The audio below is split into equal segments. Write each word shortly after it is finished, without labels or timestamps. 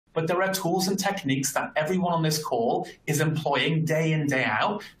but there are tools and techniques that everyone on this call is employing day in, day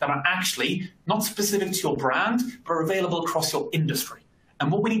out that are actually not specific to your brand, but are available across your industry.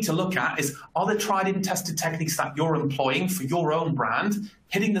 And what we need to look at is, are the tried and tested techniques that you're employing for your own brand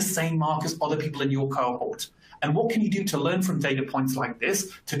hitting the same mark as other people in your cohort? And what can you do to learn from data points like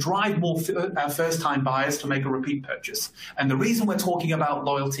this to drive more first-time buyers to make a repeat purchase? And the reason we're talking about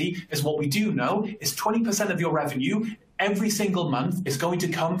loyalty is what we do know is 20% of your revenue every single month is going to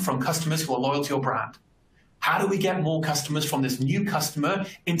come from customers who are loyal to your brand. How do we get more customers from this new customer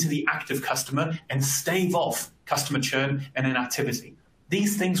into the active customer and stave off customer churn and inactivity?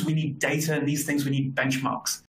 These things we need data, and these things we need benchmarks.